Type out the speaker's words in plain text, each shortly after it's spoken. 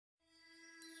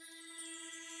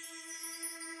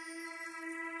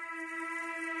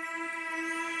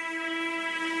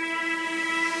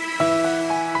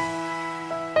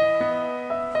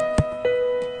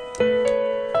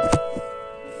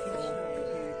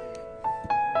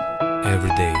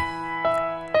Every day,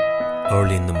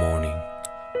 early in the morning,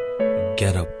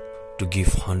 get up to give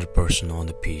 100% on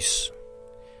the piece.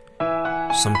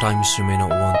 Sometimes you may not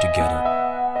want to get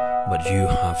up, but you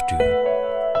have to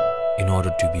in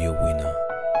order to be a winner.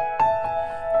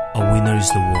 A winner is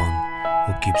the one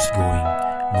who keeps going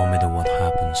no matter what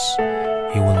happens.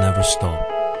 He will never stop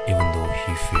even though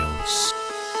he fails.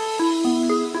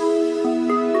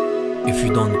 If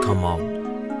you don't come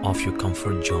out of your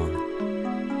comfort zone,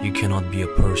 you cannot be a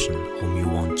person whom you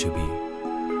want to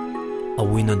be. A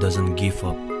winner doesn't give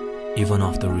up even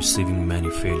after receiving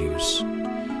many failures.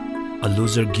 A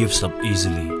loser gives up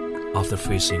easily after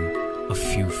facing a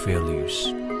few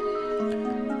failures.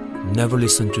 Never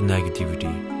listen to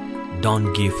negativity.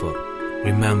 Don't give up.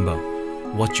 Remember,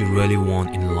 what you really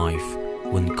want in life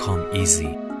won't come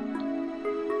easy.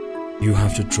 You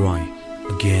have to try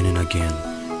again and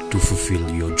again to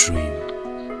fulfill your dream.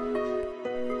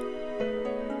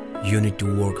 You need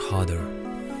to work harder.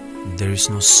 There is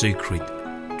no secret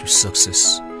to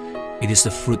success. It is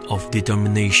the fruit of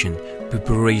determination,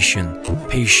 preparation,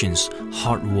 patience,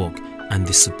 hard work, and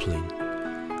discipline.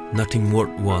 Nothing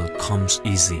worthwhile comes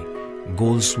easy.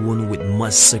 Goals won with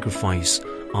much sacrifice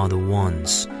are the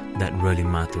ones that really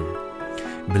matter.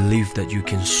 Believe that you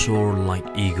can soar like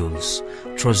eagles.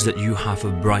 Trust that you have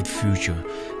a bright future.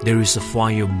 There is a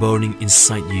fire burning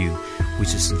inside you,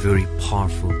 which is very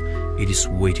powerful. It is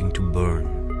waiting to burn.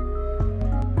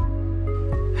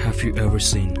 Have you ever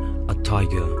seen a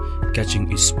tiger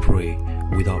catching its prey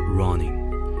without running?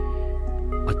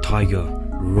 A tiger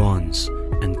runs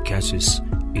and catches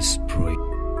its prey.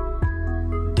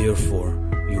 Therefore,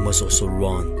 you must also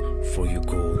run for your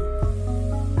goal.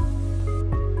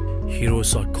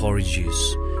 Heroes are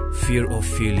courageous. Fear of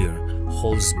failure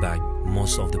holds back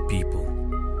most of the people.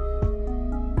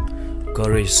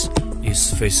 Courage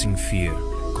is facing fear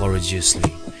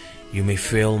courageously. You may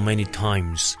fail many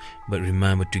times, but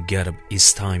remember to get up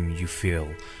each time you fail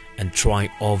and try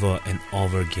over and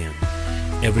over again.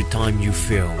 Every time you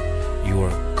fail, you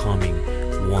are coming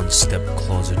one step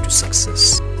closer to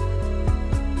success.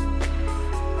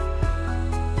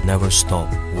 Never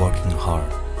stop working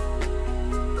hard.